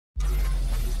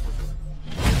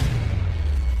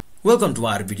Welcome to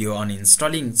our video on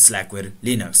installing Slackware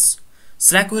Linux.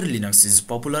 Slackware Linux is a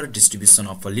popular distribution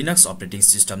of a Linux operating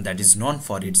system that is known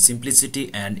for its simplicity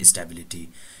and stability.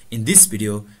 In this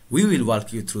video, we will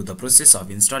walk you through the process of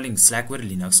installing Slackware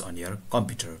Linux on your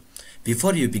computer.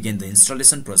 Before you begin the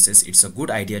installation process, it's a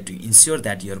good idea to ensure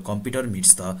that your computer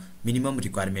meets the minimum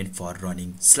requirement for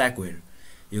running Slackware.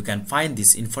 You can find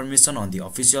this information on the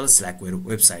official Slackware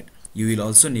website. You will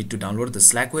also need to download the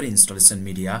Slackware installation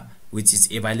media, which is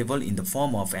available in the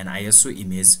form of an ISO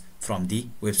image from the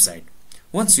website.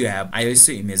 Once you have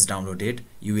ISO image downloaded,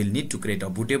 you will need to create a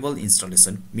bootable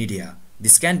installation media.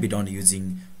 This can be done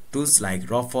using tools like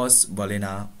Rufus,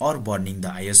 Balena, or burning the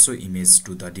ISO image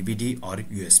to the DVD or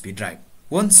USB drive.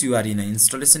 Once you are in an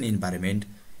installation environment,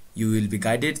 you will be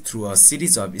guided through a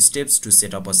series of steps to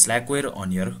set up a Slackware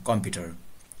on your computer.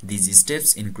 These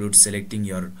steps include selecting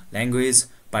your language,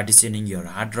 partitioning your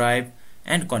hard drive,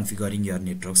 and configuring your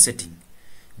network setting.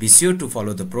 Be sure to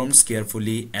follow the prompts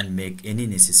carefully and make any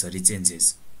necessary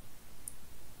changes.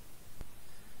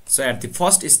 So at the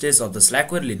first stage of the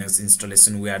Slackware Linux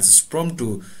installation, we are just prompted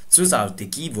to choose out the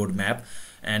keyboard map,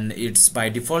 and it's by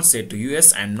default set to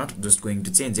US. I'm not just going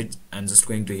to change it. I'm just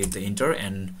going to hit the enter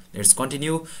and let's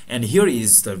continue. And here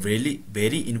is the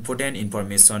very important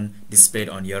information displayed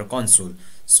on your console.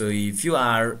 So if you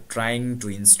are trying to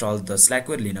install the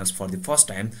Slackware Linux for the first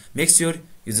time, make sure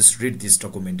you just read this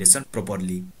documentation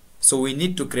properly. So we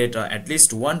need to create at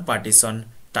least one partition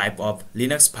type of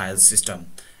Linux file system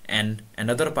and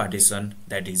another partition,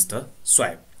 that is the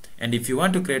swipe. And if you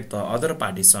want to create the other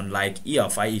partition like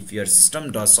𝗟𝗡𝗢𝗏, if your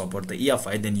system does support the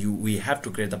𝗟𝗡𝗢𝗏, then we have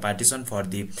to create the partition for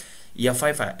the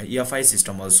𝗟𝗡𝗢𝗏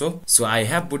system also. So I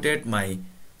have booted my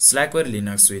Slackware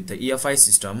Linux with the 𝗟𝗡𝗢𝗏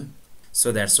system.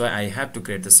 So that's why I have to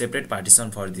create the separate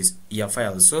partition for this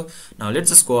𝗟𝗡𝗢𝗏 also. Now let's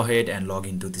just go ahead and log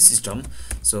into the system.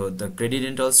 So the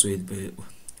credentials will be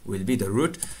the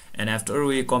root, and after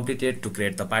we completed to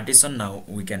create the partition, now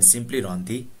we can simply run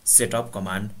the setup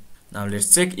command. Now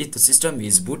let's check if the system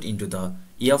is boot into the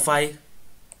𝗟𝗡𝗢𝗏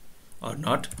or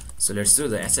not. So let's do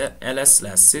the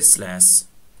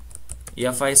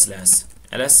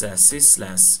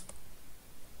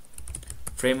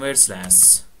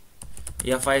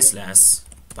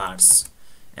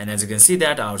and as you can see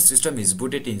that our system is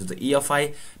booted into the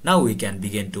𝗟𝗡𝗢𝗏. Now we can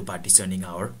begin to partitioning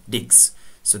our disks.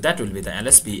 So that will be the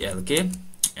lsblk,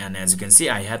 and as you can see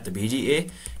I have the BDA,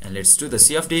 and let's do the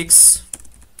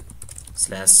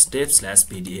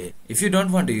cfdisk/dev/bda. If you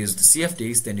don't want to use the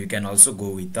cfdisk, then you can also go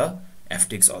with the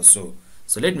fdisk also.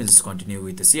 So let me just continue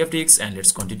with the cfdisk, and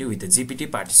let's continue with the gpt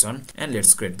partition, and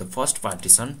let's create the first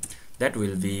partition that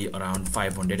will be around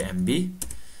 500 MB,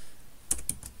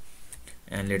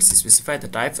 and let's specify the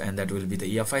type, and that will be the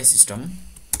𝗟𝗡𝗢𝗏 system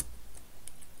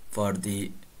for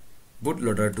the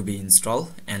bootloader to be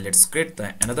installed. And let's create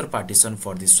another partition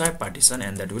for the swipe partition,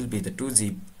 and that will be the 2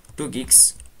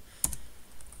 gigs,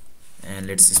 and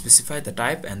let's specify the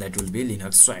type, and that will be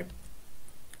Linux swipe.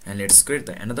 And let's create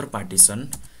another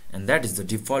partition, and that is the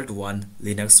default one,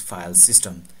 Linux file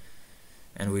system,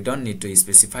 and we don't need to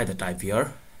specify the type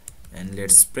here. And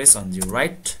let's press on the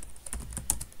right,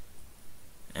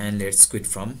 and let's quit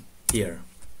from here,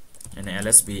 and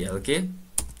lsblk.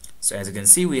 So as you can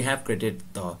see, we have created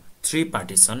the 3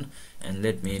 partition, and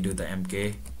let me do the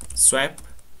mk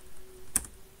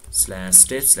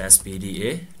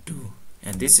swipe/dev/bda2,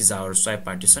 and this is our swipe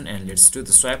partition, and let's do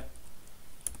the swipe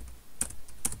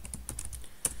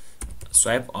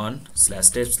on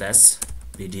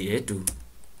 /dev/bda2,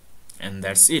 and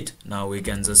that's it. Now we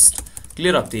can just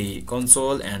clear up the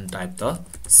console and type the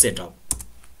setup,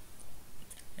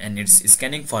 and it's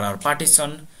scanning for our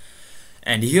partition.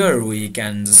 And here we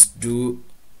can just do,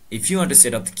 if you want to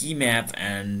set up the key map,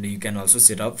 and you can also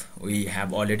set up, we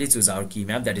have already choose our key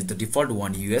map, that is the default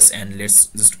one US, and let's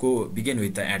just go begin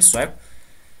with the add swipe.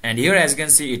 And here as you can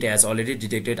see, it has already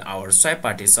detected our swipe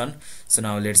partition. So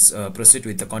now let's proceed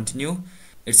with the continue.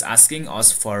 It's asking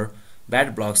us for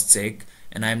bad blocks check,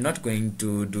 and I'm not going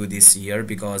to do this here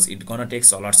because it's gonna take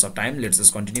a lots of time. Let's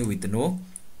just continue with the no,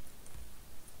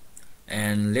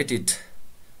 and let it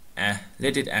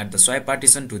add the swipe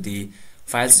partition to the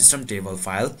file system table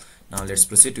file. Now let's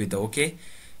proceed with the OK,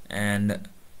 and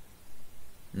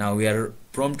now we are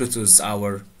prompted to choose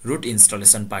our root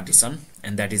installation partition,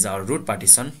 and that is our root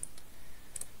partition.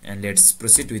 And let's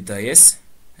proceed with the yes,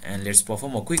 and let's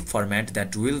perform a quick format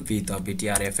that will be the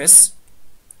btrfs,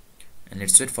 and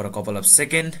let's wait for a couple of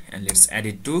seconds, and let's add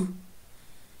it to,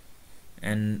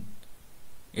 and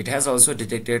it has also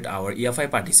detected our 𝗟𝗡𝗢𝗏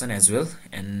partition as well,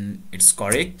 and it's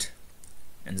correct.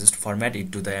 And just format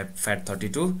it to the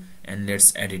FAT32, and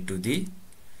let's add it to the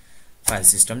file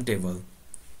system table.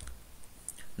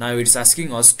 Now it's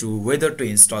asking us to whether to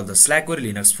install the Slackware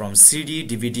Linux from CD,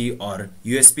 DVD or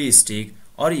USB stick,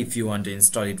 or if you want to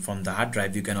install it from the hard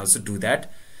drive, you can also do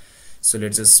that. So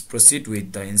let's just proceed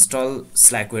with the install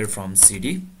Slackware from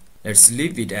CD. Let's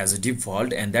leave it as a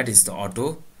default, and that is the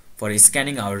auto for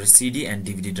scanning our CD and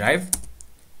DVD drive.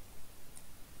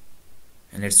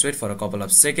 And let's wait for a couple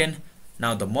of seconds.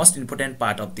 Now the most important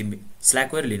part of the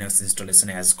Slackware Linux installation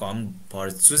has come for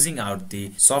choosing out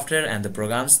the software and the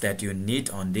programs that you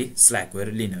need on the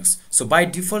Slackware Linux. So by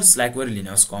default, Slackware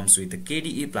Linux comes with the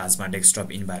𝗟𝗦𝗢𝗨𝗥𝗖𝗘𝗦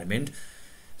desktop environment.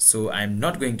 So I'm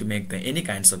not going to make any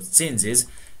kinds of changes,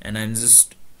 and I'm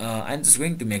just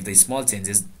going to make the small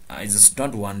changes. I just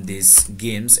don't want these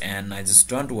games, and I just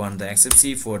don't want the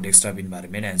𝗥𝗘𝗦𝗢𝗏 desktop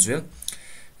environment as well.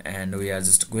 And we are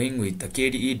just going with the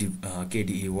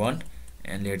𝗟𝗏𝗡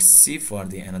and let's see for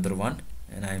the another one.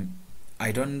 And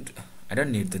I don't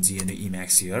need the GNU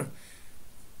Emacs here.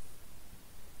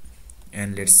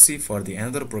 And let's see for the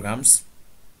another programs.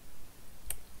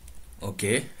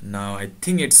 Okay, now I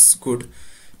think it's good.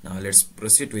 Now let's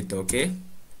proceed with the OK,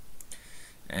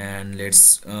 and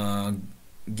let's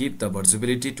give the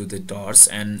visibility to the doors,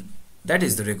 and that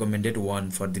is the recommended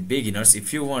one for the beginners.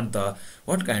 If you want the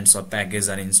what kinds of packages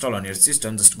are installed on your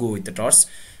system, just go with the doors,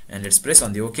 and let's press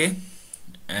on the OK.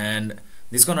 And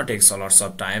this gonna take a lot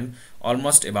of time,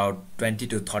 almost about 20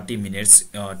 to 30 minutes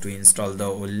to install the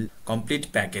whole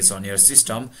complete package on your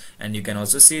system. And you can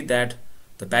also see that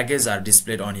the packages are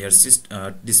displayed on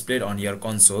your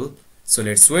console. So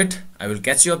let's wait. I will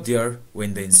catch you up there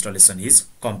when the installation is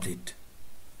complete.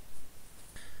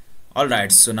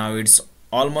 Alright, so now it's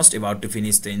almost about to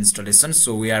finish the installation.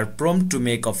 So we are prompt to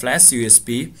make a flash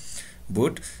USB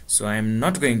boot. So I'm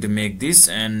not going to make this,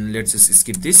 and let's just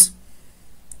skip this.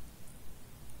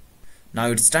 Now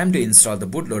it's time to install the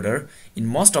bootloader. In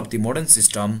most of the modern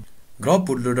system, grub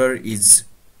bootloader is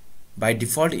by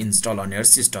default installed on your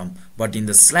system, but in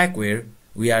the Slackware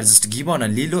we are just given a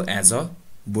Lilo as a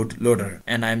bootloader,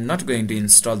 and I'm not going to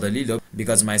install the Lilo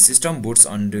because my system boots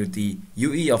under the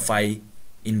UEFI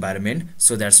environment.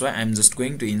 So that's why I'm just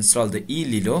going to install the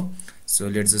eLilo. So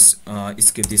let's just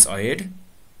skip this ahead,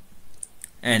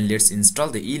 and let's install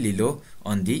the eLilo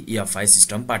on the EFI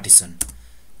system partition.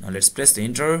 Now let's press the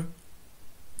enter,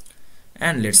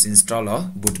 and let's install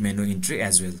a boot menu entry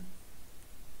as well.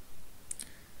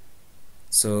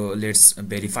 So let's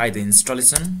verify the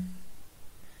installation.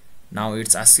 Now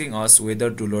it's asking us whether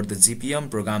to load the GPM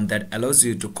program that allows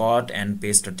you to cut and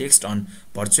paste the text on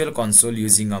virtual console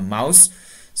using a mouse.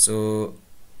 So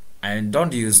I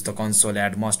don't use the console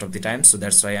at most of the time, so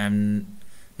that's why I'm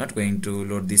not going to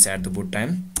load this at the boot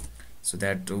time. So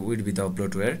that would be the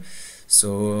bloatware.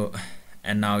 So,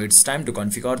 and now it's time to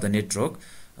configure the network.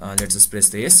 Let's just press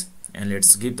the yes, and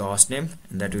let's give the host name,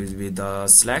 and that will be the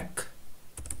Slack,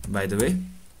 by the way.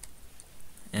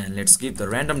 And let's give the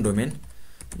random domain,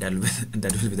 that will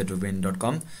be the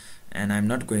domain.com, and I'm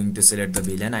not going to select the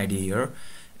VLAN ID here.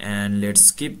 And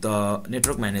let's keep the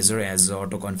network manager as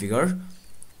auto configure,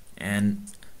 and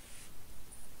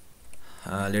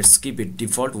let's keep it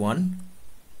default 1.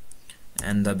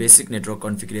 And the basic network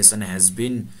configuration has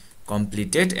been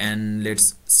completed, and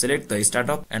let's select the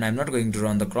startup, and I'm not going to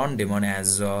run the cron daemon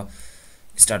as a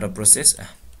startup process,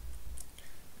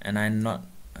 and I'm not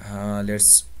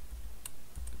let's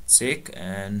check,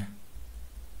 and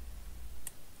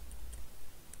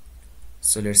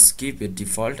so let's keep it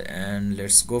default, and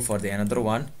let's go for the another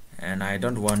one. And I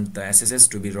don't want the SSH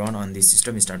to be run on the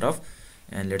system startup,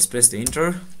 and let's press the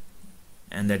enter,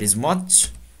 and that is much.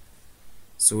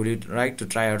 So we'd like to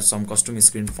try out some custom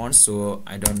screen fonts, so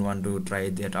I don't want to try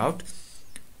that out.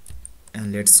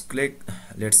 And let's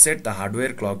set the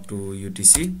hardware clock to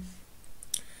UTC,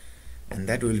 and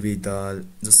that will be the,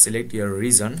 just select your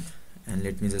region, and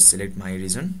let me just select my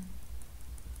region,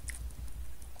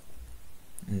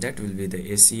 and that will be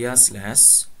the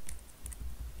Asia/cut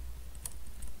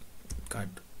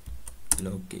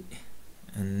locate.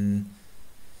 And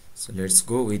so let's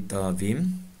go with the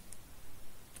Vim.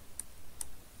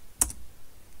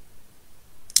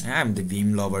 I'm the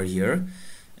Vim lover here,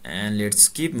 and let's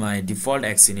keep my default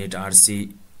Xnet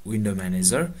RC window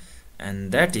manager,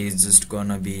 and that is just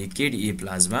gonna be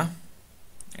𝗟𝗏𝗡𝗦,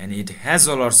 and it has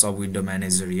a lots of window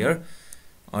manager here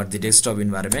or the desktop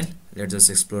environment. Let's just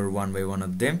explore one by one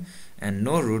of them. And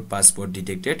no root passport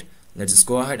detected. Let's just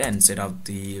go ahead and set up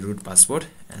the root passport,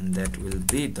 and that will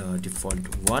be the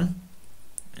default one.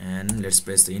 And let's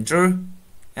press the enter,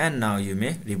 and now you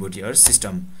may reboot your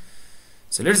system.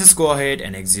 So let's just go ahead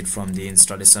and exit from the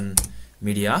installation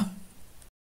media.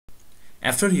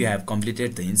 After you have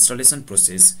completed the installation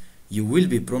process, you will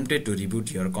be prompted to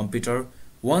reboot your computer.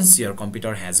 Once your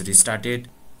computer has restarted,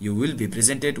 you will be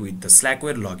presented with the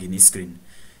Slackware login screen.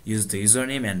 Use the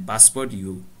username and password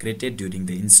you created during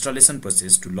the installation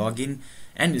process to log in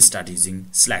and start using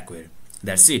Slackware.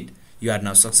 That's it. You are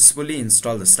now successfully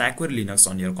installed the Slackware Linux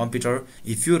on your computer.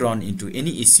 If you run into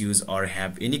any issues or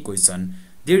have any question,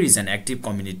 there is an active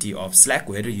community of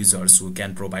Slackware users who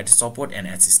can provide support and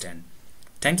assistance.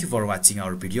 Thank you for watching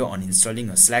our video on installing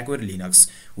a Slackware Linux.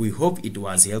 We hope it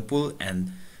was helpful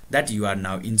and that you are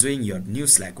now enjoying your new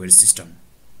Slackware system.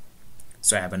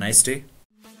 So have a nice day.